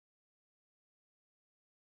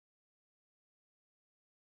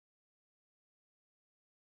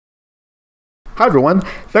Hi everyone,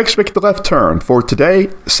 thanks for making the left turn for today,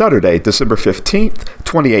 Saturday, December 15th,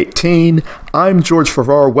 2018. I'm George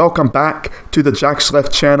Farrar. Welcome back to the JAX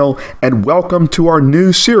Left channel and welcome to our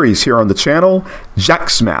new series here on the channel,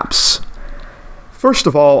 JAX Maps. First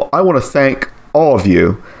of all, I want to thank all of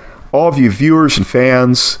you viewers and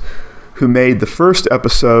fans who made the first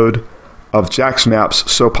episode of JAX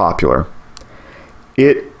Maps so popular.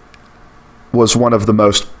 It was one of the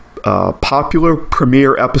most popular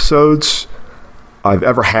premiere episodes I've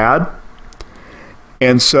ever had,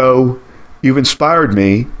 and so you've inspired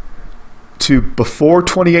me to, before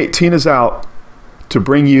 2018 is out, to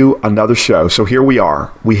bring you another show. So here we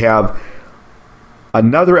are. We have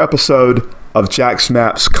another episode of JAX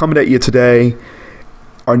Maps coming at you today.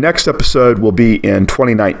 Our next episode will be in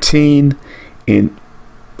 2019, in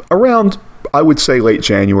around, I would say, late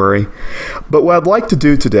January. But what I'd like to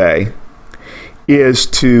do today is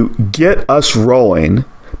to get us rolling,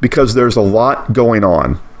 because there's a lot going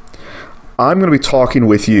on. I'm going to be talking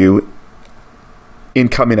with you in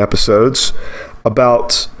coming episodes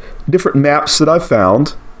about different maps that I've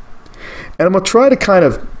found, and I'm going to try to kind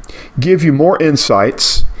of give you more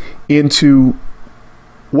insights into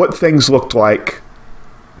what things looked like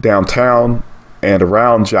downtown and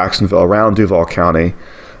around Jacksonville, around Duval County,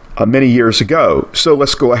 many years ago. So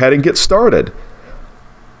let's go ahead and get started.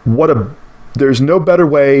 There's no better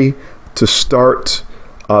way to start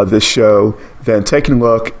this show than taking a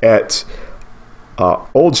look at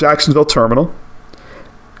Old Jacksonville Terminal,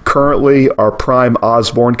 currently our prime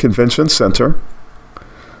Osborne Convention Center.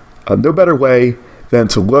 No better way than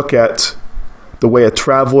to look at the way a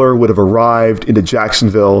traveler would have arrived into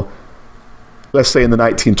Jacksonville, let's say in the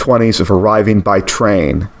 1920s, of arriving by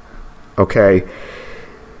train. Okay,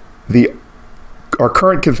 our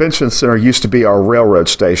current convention center used to be our railroad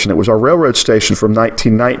station. It was our railroad station from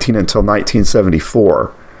 1919 until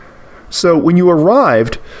 1974. So when you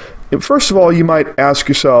arrived, first of all, you might ask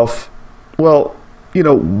yourself, well,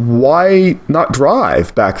 why not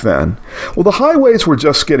drive back then? Well, the highways were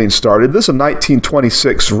just getting started. This is a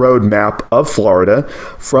 1926 road map of Florida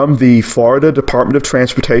from the Florida Department of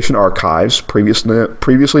Transportation Archives,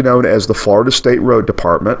 previously known as the Florida State Road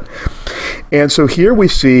Department. And so here we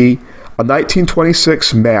see a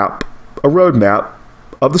 1926 map, a road map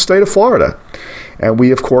of the state of Florida. And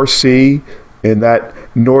we, of course, see in that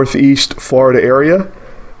northeast Florida area,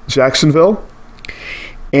 Jacksonville.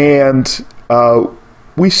 And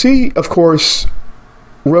we see, of course,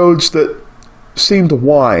 roads that seem to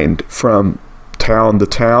wind from town to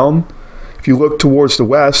town. If you look towards the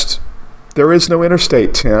west, there is no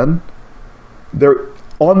Interstate 10.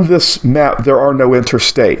 On this map, there are no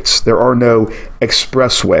interstates. There are no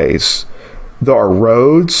expressways. There are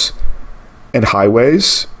roads and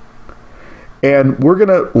highways. And we're going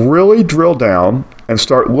to really drill down and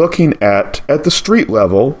start looking at the street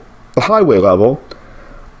level, the highway level,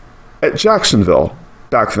 at Jacksonville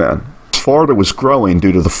back then. Florida was growing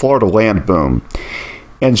due to the Florida land boom,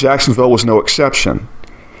 and Jacksonville was no exception.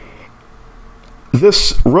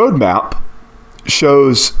 This road map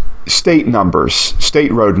shows state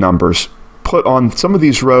road numbers, put on some of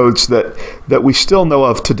these roads that we still know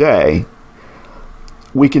of today.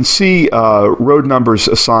 We can see road numbers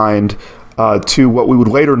assigned to what we would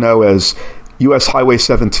later know as U.S. Highway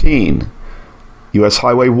 17, U.S.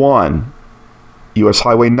 Highway 1, U.S.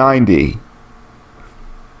 Highway 90.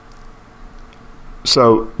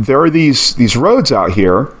 So there are these roads out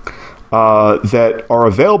here that are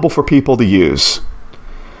available for people to use.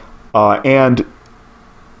 And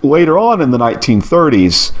later on in the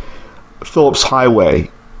 1930s, Phillips Highway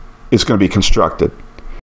is going to be constructed.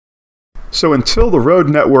 So until the road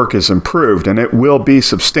network is improved, and it will be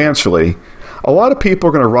substantially, a lot of people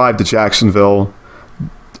are going to arrive to Jacksonville.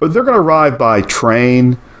 They're going to arrive by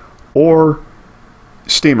train or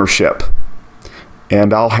steamer ship.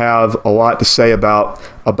 And I'll have a lot to say about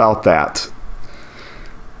that.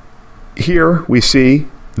 Here we see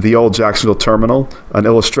the old Jacksonville Terminal, an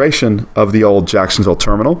illustration of the old Jacksonville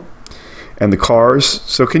Terminal, and the cars.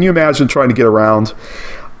 So can you imagine trying to get around?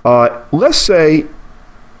 Let's say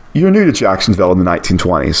you're new to Jacksonville in the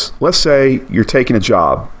 1920s. Let's say you're taking a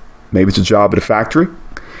job. Maybe it's a job at a factory.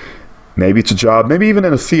 Maybe it's a job, maybe even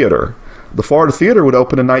in a theater. The Florida Theater would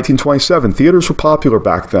open in 1927. Theaters were popular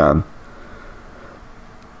back then.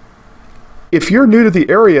 If you're new to the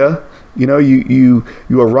area, you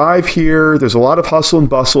arrive here. There's a lot of hustle and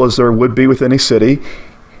bustle, as there would be with any city.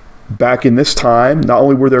 Back in this time, not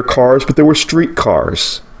only were there cars, but there were street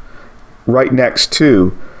cars right next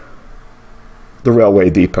to the railway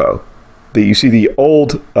depot. You see the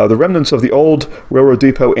old, the remnants of the old railroad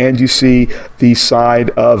depot, and you see the side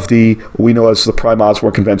of the, we know as the Prime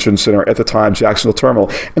Osborne Convention Center at the time, Jacksonville Terminal.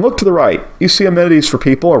 And look to the right, you see amenities for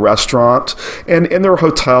people, a restaurant, and there are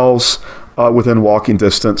hotels within walking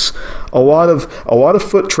distance. A lot of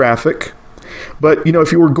foot traffic. But, you know,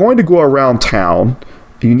 if you were going to go around town,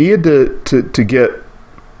 you needed to get,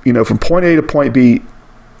 you know, from point A to point B,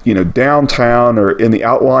 you know, downtown or in the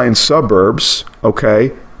outlying suburbs,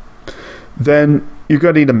 okay, then you're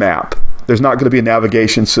going to need a map. There's not going to be a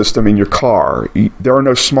navigation system in your car. There are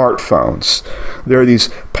no smartphones. There are these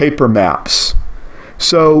paper maps.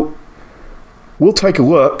 So we'll take a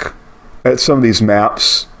look at some of these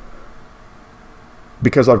maps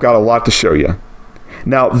because I've got a lot to show you.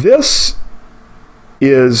 Now, this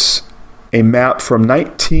is a map from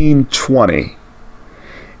 1920.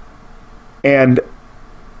 And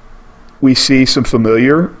we see some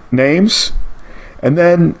familiar names, and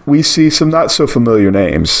then we see some not so familiar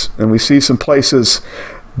names, and we see some places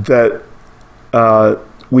that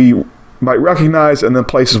we might recognize and then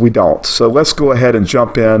places we don't. So let's go ahead and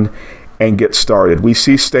jump in and get started. We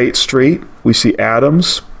see State Street, we see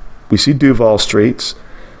Adams, we see Duval Streets,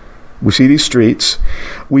 we see these streets,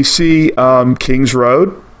 we see Kings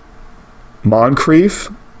Road,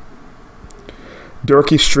 Moncrief,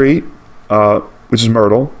 Durkee Street, which is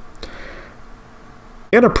Myrtle,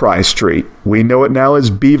 Enterprise Street. We know it now as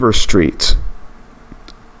Beaver Street.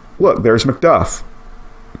 Look, there's McDuff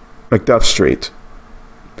Street.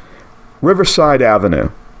 Riverside Avenue.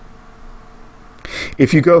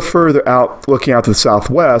 If you go further out, looking out to the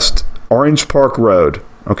southwest, Orange Park Road.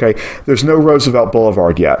 Okay, there's no Roosevelt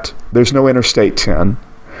Boulevard yet. There's no Interstate 10.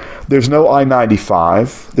 There's no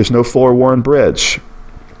I-95. There's no Fuller Warren Bridge.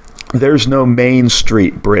 There's no Main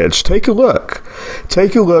Street Bridge. Take a look.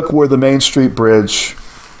 Take a look where the Main Street Bridge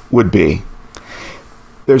would be.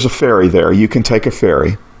 There's a ferry there. You can take a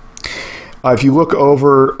ferry. If you look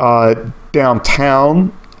over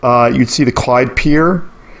downtown, you'd see the Clyde Pier.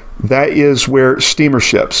 That is where steamer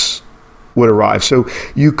ships would arrive. So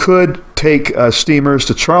you could take steamers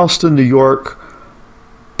to Charleston, New York,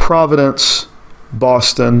 Providence,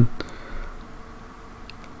 Boston.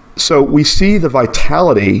 So we see the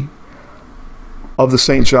vitality of the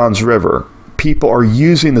St. Johns River. People are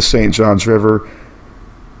using the St. Johns River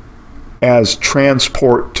as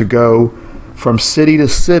transport to go from city to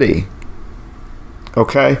city.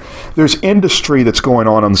 Okay? There's industry that's going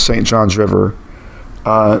on the St. Johns River.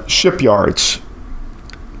 Shipyards.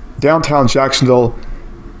 Downtown Jacksonville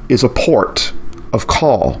is a port of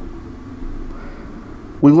call.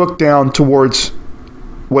 We look down towards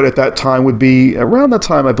what at that time would be, around that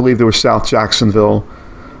time I believe there was South Jacksonville,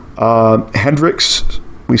 Hendricks,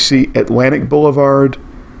 we see Atlantic Boulevard,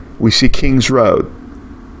 we see Kings Road.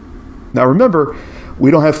 Now remember,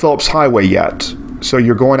 we don't have Phillips Highway yet, so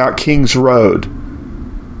you're going out Kings Road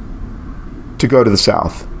to go to the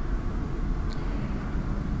south.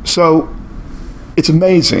 So it's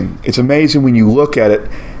amazing. It's amazing when you look at it,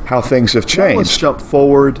 how things have changed. Now let's jump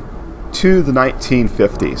forward to the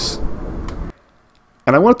 1950s.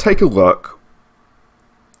 And I want to take a look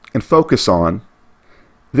and focus on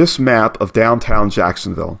this map of downtown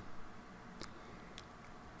Jacksonville.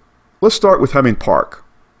 Let's start with Hemming Park.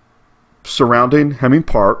 Surrounding Hemming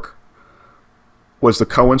Park was the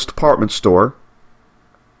Cohen's Department Store,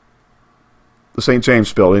 the St.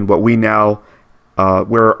 James Building, what we now,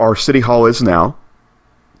 where our City Hall is now.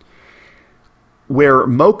 Where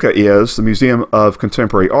MoCA is, the Museum of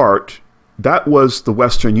Contemporary Art, that was the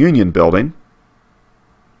Western Union Building.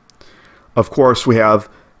 Of course, we have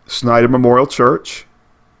Snyder Memorial Church.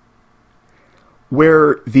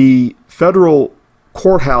 Where the federal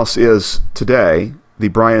courthouse is today, the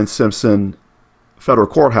Brian Simpson Federal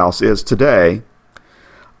Courthouse is today,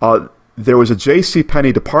 there was a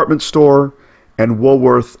JCPenney department store and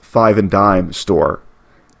Woolworth Five and Dime store.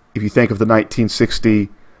 If you think of the 1960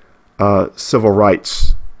 civil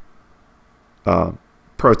rights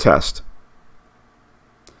protest,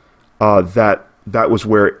 that was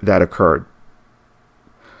where that occurred.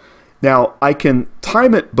 Now, I can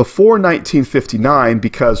time it before 1959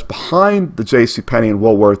 because behind the JCPenney and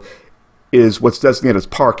Woolworth is what's designated as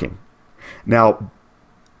parking. Now,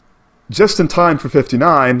 just in time for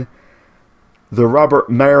 59, the Robert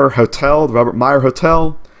Meyer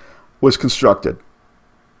Hotel was constructed.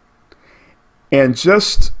 And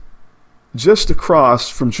just across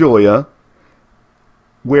from Julia,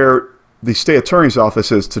 where the state attorney's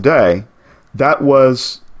office is today, that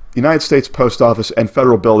was United States Post Office and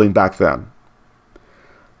Federal Building back then.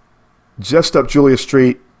 Just up Julia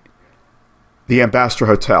Street, the Ambassador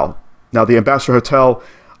Hotel. Now, the Ambassador Hotel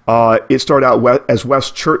It started out as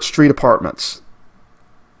West Church Street Apartments,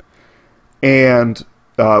 and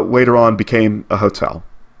later on became a hotel.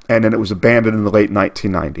 And then it was abandoned in the late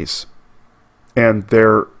 1990s. And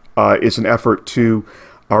there is an effort to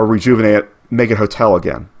rejuvenate it, make it a hotel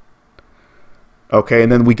again. Okay,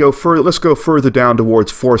 and then we go further. Let's go further down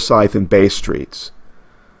towards Forsyth and Bay Streets.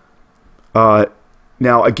 Now,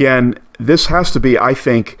 again, this has to be, I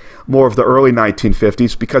think, more of the early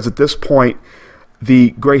 1950s, because at this point, the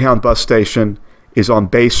Greyhound bus station is on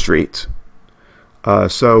Bay Street.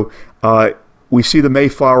 So we see the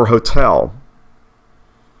Mayflower Hotel.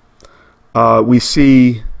 We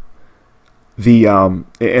see and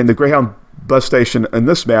the Greyhound bus station in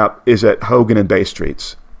this map is at Hogan and Bay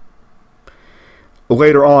Streets.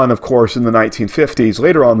 Later on, of course, in the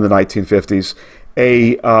 1950s,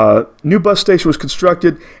 a new bus station was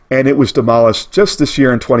constructed, and it was demolished just this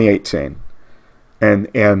year in 2018. And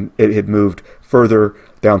it had moved further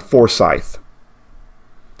down Forsyth.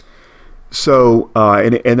 So,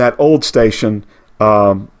 and that old station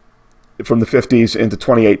from the 50s into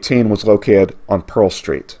 2018 was located on Pearl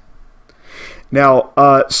Street. Now,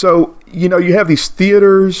 so, you know, you have these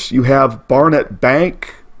theaters, you have Barnett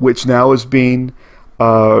Bank, which now is being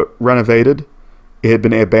renovated. It had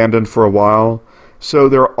been abandoned for a while. So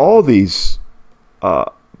there are all these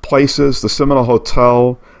places, the Seminole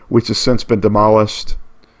Hotel, which has since been demolished.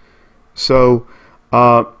 So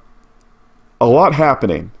a lot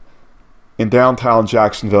happening in downtown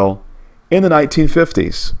Jacksonville in the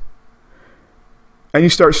 1950s. And you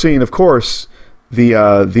start seeing, of course,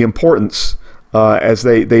 the importance as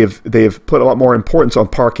they have put a lot more importance on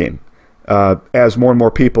parking as more and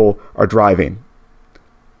more people are driving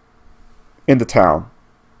into town.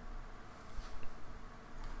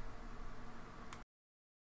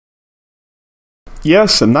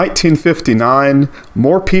 Yes, in 1959,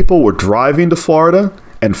 more people were driving to Florida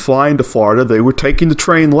and flying to Florida. They were taking the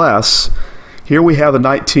train less. Here we have a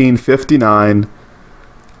 1959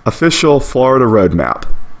 official Florida road map.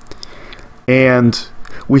 And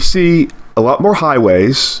we see a lot more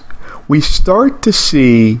highways. We start to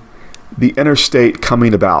see the interstate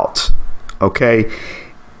coming about. Okay?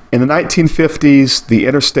 In the 1950s, the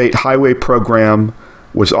Interstate Highway Program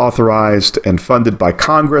was authorized and funded by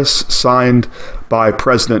Congress, signed by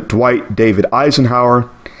President Dwight David Eisenhower.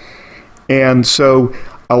 And so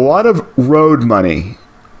a lot of road money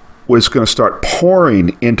was going to start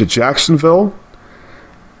pouring into Jacksonville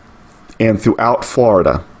and throughout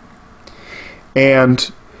Florida.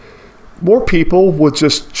 And more people would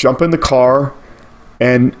just jump in the car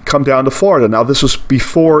and come down to Florida. Now, this was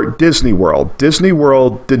before Disney World. Disney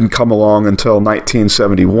World didn't come along until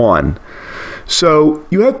 1971. So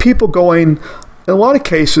you have people going, in a lot of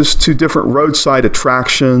cases, to different roadside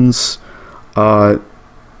attractions, all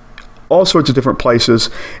sorts of different places,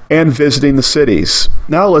 and visiting the cities.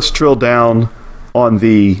 Now let's drill down on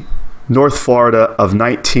the North Florida of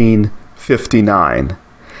 1959.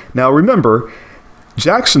 Now remember,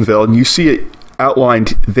 Jacksonville, and you see it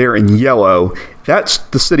outlined there in yellow, that's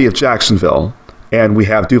the city of Jacksonville, and we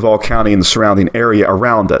have Duval County and the surrounding area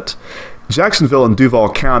around it. Jacksonville and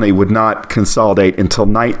Duval County would not consolidate until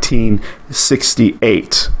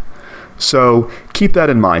 1968. So keep that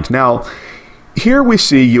in mind. Now, here we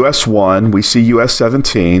see US 1, we see US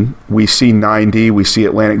 17, we see 90, we see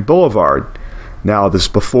Atlantic Boulevard. Now, this is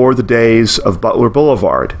before the days of Butler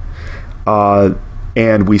Boulevard.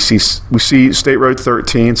 And we see State Road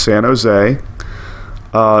 13, San Jose.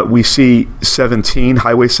 We see 17,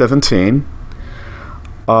 Highway 17.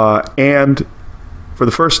 And for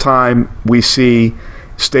the first time, we see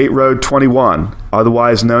State Road 21,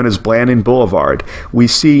 otherwise known as Blanding Boulevard. We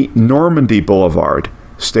see Normandy Boulevard,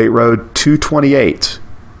 State Road 228.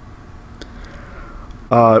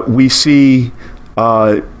 We see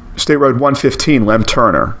State Road 115, Lem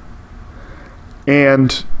Turner.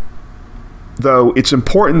 And though it's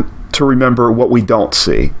important to remember what we don't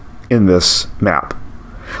see in this map.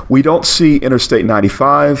 We don't see Interstate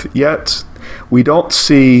 95 yet. We don't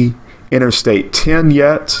see Interstate 10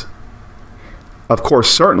 yet. Of course,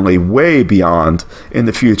 certainly way beyond in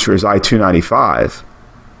the future is I-295.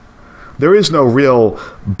 There is no real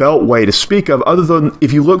beltway to speak of, other than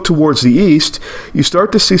if you look towards the east, you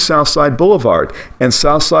start to see Southside Boulevard. And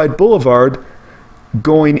Southside Boulevard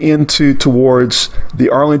going towards the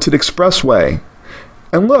Arlington Expressway.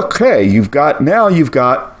 And look, hey, you've got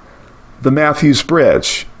the Matthews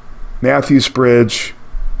Bridge,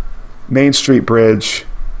 Main Street Bridge,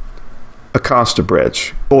 Acosta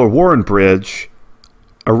Bridge. Buller Warren Bridge,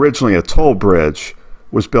 originally a toll bridge,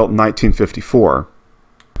 was built in 1954.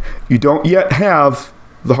 You don't yet have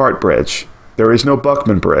the Hart Bridge. There is no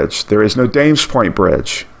Buckman Bridge. There is no Dames Point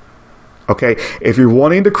Bridge. Okay, if you're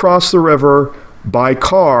wanting to cross the river by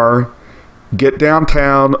car, get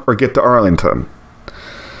downtown or get to Arlington.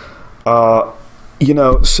 You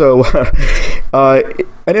know, so an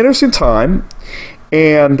interesting time,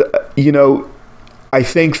 and you know, I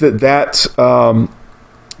think that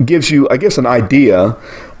gives you, I guess, an idea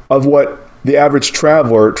of what the average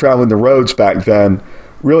traveler traveling the roads back then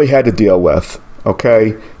really had to deal with.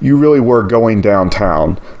 Okay, you really were going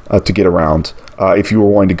downtown to get around if you were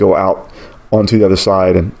wanting to go out onto the other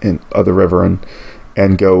side of the river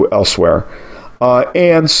and go elsewhere.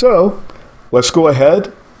 And so let's go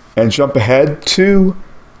ahead and jump ahead to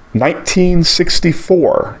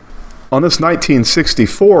 1964. On this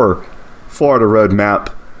 1964 Florida road map,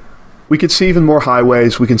 we could see even more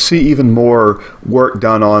highways. We can see even more work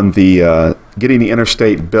done on the getting the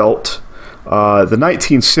interstate built. The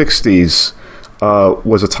 1960s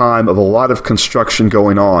was a time of a lot of construction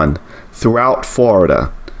going on throughout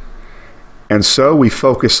Florida. And so we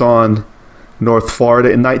focus on North Florida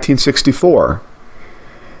in 1964.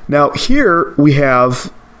 Now here we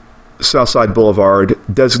have Southside Boulevard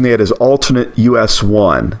designated as alternate US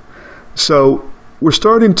 1. So we're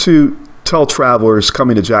starting to tell travelers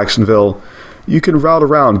coming to Jacksonville, you can route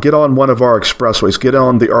around, get on one of our expressways, get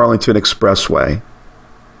on the Arlington Expressway.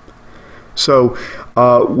 So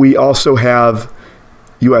we also have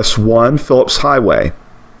US 1 Phillips Highway.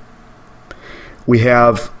 We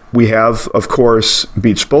have, of course,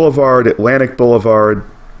 Beach Boulevard, Atlantic Boulevard.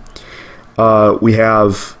 We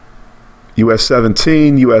have US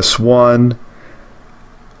 17, US 1,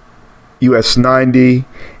 US 90,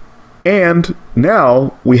 and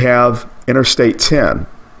now we have Interstate 10.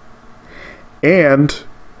 And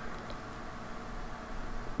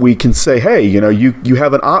we can say, hey, you know, you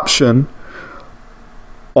have an option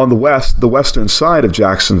on the western side of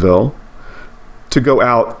Jacksonville to go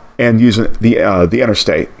out and use the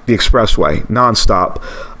interstate, the expressway, nonstop,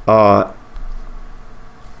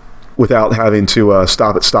 without having to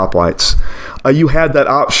stop at stoplights. You had that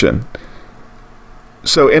option.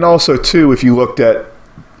 So, and also too, if you looked at,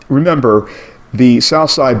 remember, the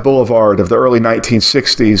Southside Boulevard of the early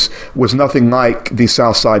 1960s was nothing like the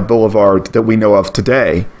Southside Boulevard that we know of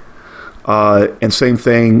today. And same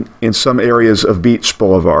thing in some areas of Beach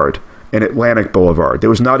Boulevard and Atlantic Boulevard. There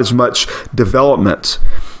was not as much development.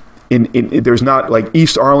 There's not like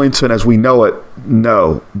East Arlington as we know it.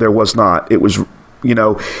 No, there was not. It was, you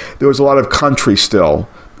know, there was a lot of country still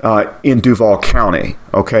in Duval County.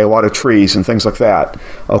 Okay, a lot of trees and things like that.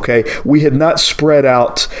 Okay, we had not spread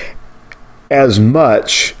out as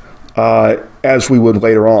much as we would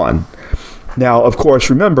later on. Now, of course,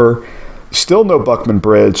 remember, still no Buckman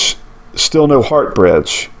Bridge, still no Hart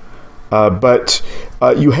Bridge, but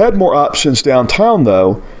you had more options downtown,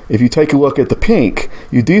 though. If you take a look at the pink,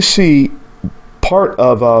 you do see part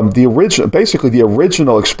of the original, basically the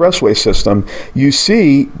original expressway system. You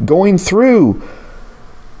see going through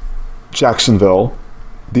Jacksonville,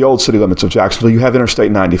 the old city limits of Jacksonville, you have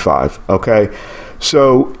Interstate 95. Okay,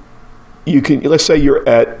 so you can, let's say you're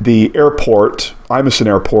at the airport, Imeson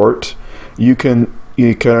Airport. You can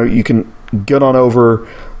get on over.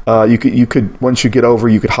 You could once you get over,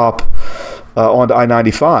 you could hop onto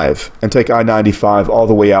I-95 and take I-95 all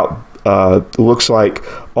the way out. It looks like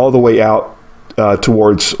all the way out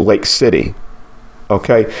towards Lake City.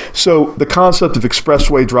 Okay, so the concept of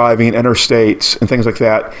expressway driving, interstates, and things like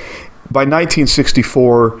that, by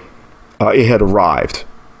 1964, it had arrived.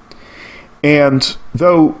 And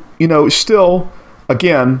though, you know, still,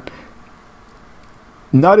 again,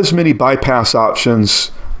 not as many bypass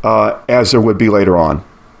options as there would be later on.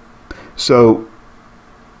 So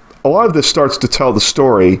a lot of this starts to tell the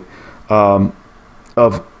story of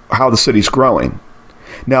how the city's growing.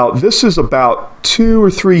 Now, this is about 2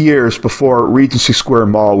 or 3 years before Regency Square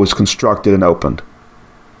Mall was constructed and opened.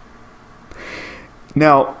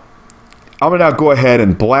 Now, I'm going to now go ahead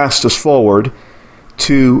and blast us forward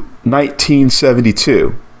to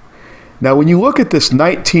 1972. Now, when you look at this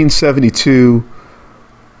 1972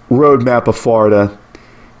 road map of Florida,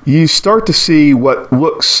 you start to see what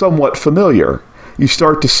looks somewhat familiar. You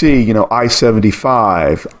start to see, you know,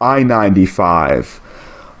 I-75, I-95,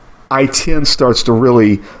 I-10 starts to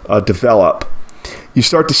really develop. You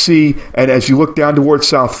start to see, and as you look down towards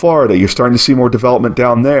South Florida, you're starting to see more development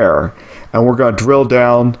down there. And we're going to drill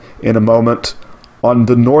down in a moment on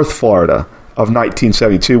the North Florida of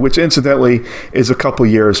 1972, which incidentally is a couple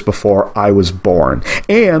years before I was born.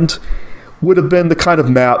 And would have been the kind of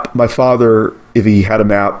map my father, if he had a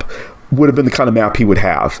map, would have been the kind of map he would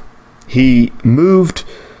have. He moved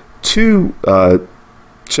to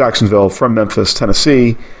Jacksonville from Memphis,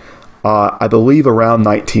 Tennessee, I believe around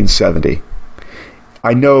 1970.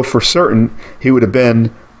 I know for certain he would have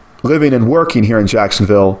been living and working here in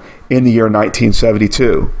Jacksonville in the year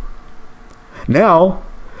 1972. Now,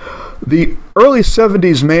 the early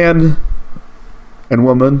 70s man and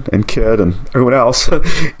woman and kid and everyone else,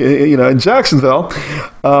 in Jacksonville,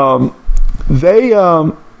 they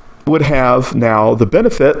would have now the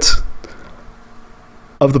benefit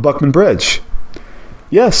of the Buckman Bridge.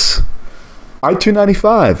 Yes,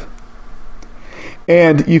 I-295.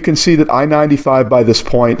 And you can see that I-95 by this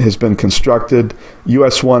point has been constructed.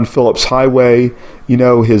 US 1 Phillips Highway,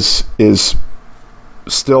 is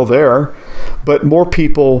still there, but more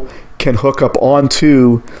people can hook up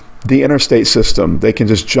onto the interstate system. They can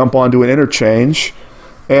just jump onto an interchange.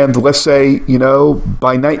 And let's say,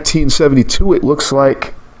 by 1972, it looks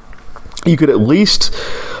like you could at least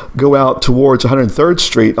go out towards 103rd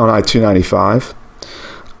Street on I-295.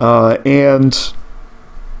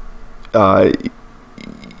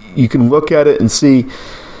 You can look at it and see,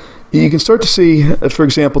 you can start to see, for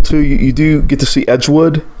example, too, you do get to see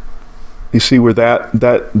Edgewood. You see where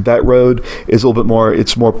that road is a little bit more,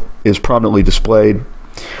 is prominently displayed.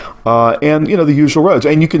 And, the usual roads.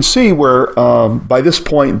 And you can see where, by this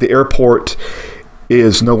point, the airport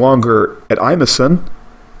is no longer at Imison.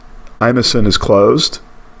 Imison is closed.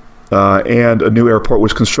 And a new airport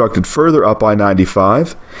was constructed further up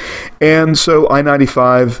I-95. And so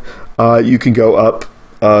I-95, you can go up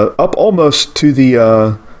almost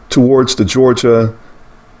to towards the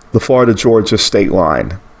Florida-Georgia state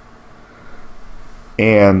line.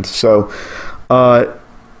 And so,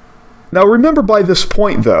 now remember by this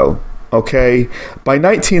point though, okay, by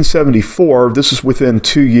 1974, this is within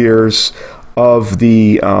 2 years of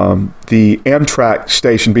the Amtrak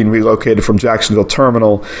station being relocated from Jacksonville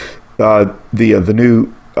Terminal. A new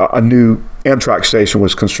Amtrak station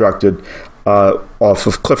was constructed off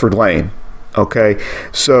of Clifford Lane. Okay,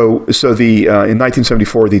 so in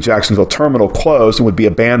 1974 the Jacksonville Terminal closed and would be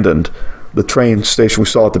abandoned. The train station we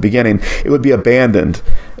saw at the beginning, it would be abandoned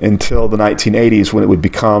until the 1980s when it would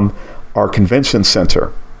become our convention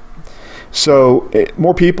center. So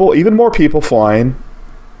even more people flying,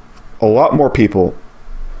 a lot more people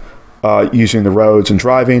using the roads and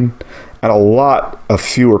driving, and a lot of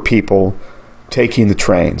fewer people taking the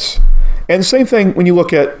trains. And same thing when you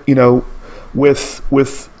look at,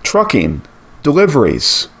 with trucking,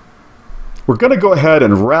 deliveries. We're going to go ahead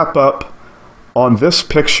and wrap up on this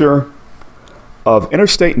picture of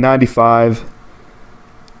Interstate 95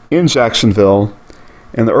 in Jacksonville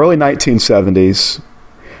in the early 1970s.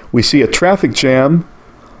 We see a traffic jam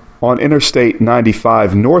on Interstate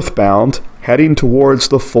 95 northbound heading towards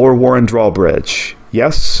the Fuller Warren Drawbridge.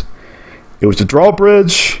 Yes, it was a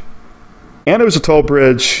drawbridge, and it was a toll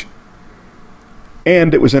bridge,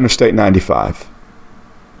 and it was Interstate 95.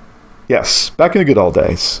 Yes, back in the good old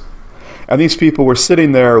days. And these people were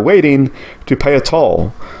sitting there waiting to pay a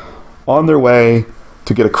toll on their way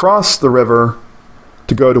to get across the river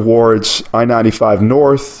to go towards I-95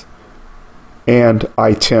 North and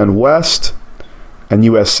I-10 West and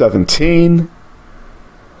US 17.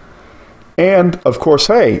 And, of course,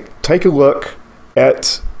 hey, take a look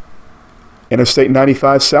at Interstate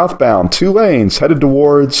 95 southbound, 2 lanes headed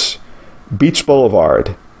towards Beach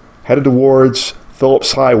Boulevard, headed towards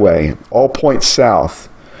Phillips Highway, all points south,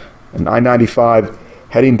 and I-95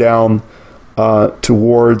 heading down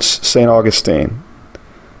towards St. Augustine.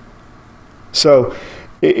 So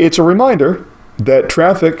it's a reminder that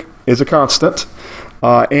traffic is a constant,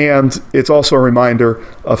 and it's also a reminder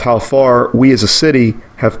of how far we as a city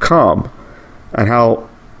have come and how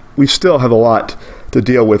we still have a lot to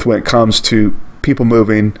deal with when it comes to people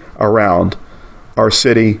moving around our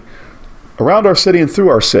city and through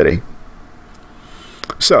our city.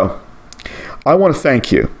 So I want to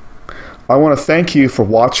thank you. I want to thank you for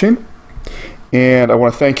watching. And I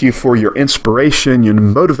want to thank you for your inspiration, your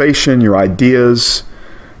motivation, your ideas,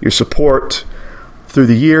 your support through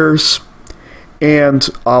the years. And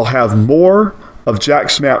I'll have more of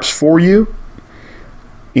JAX Maps for you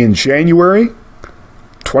in January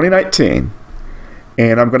 2019.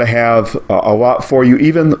 And I'm going to have a lot for you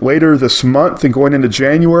even later this month and going into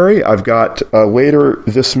January. I've got later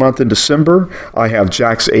this month in December, I have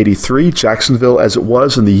JAX 83, Jacksonville as it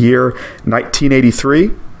was in the year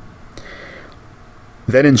 1983.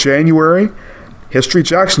 Then in January, History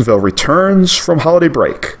Jacksonville returns from holiday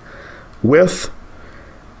break with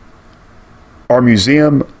our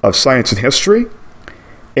Museum of Science and History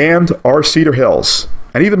and our Cedar Hills,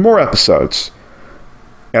 and even more episodes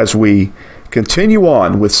as we continue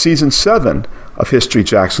on with Season 7 of History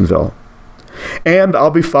Jacksonville. And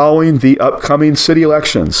I'll be following the upcoming city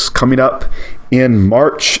elections coming up in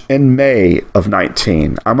March and May of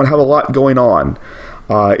 19. I'm going to have a lot going on.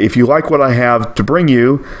 If you like what I have to bring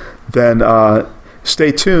you, then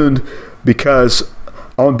stay tuned, because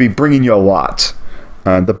I'm going to be bringing you a lot.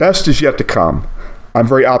 The best is yet to come. I'm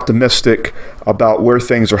very optimistic about where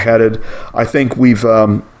things are headed. I think we've,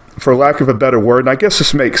 for lack of a better word, and I guess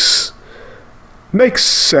this makes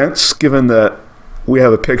sense given that we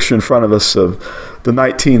have a picture in front of us of the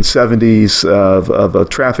 1970s, of a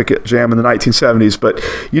traffic jam in the 1970s. But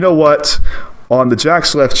you know what? On the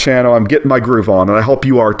JAX Left channel, I'm getting my groove on, and I hope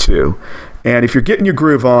you are too. And if you're getting your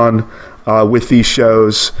groove on with these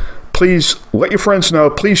shows, please let your friends know.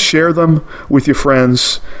 Please share them with your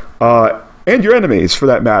friends. And your enemies, for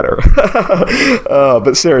that matter.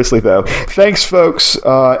 But seriously, though, thanks, folks,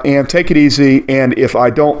 and take it easy. And if I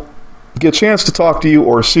don't get a chance to talk to you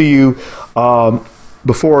or see you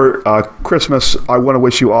before Christmas, I want to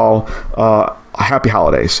wish you all happy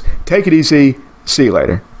holidays. Take it easy. See you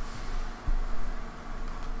later.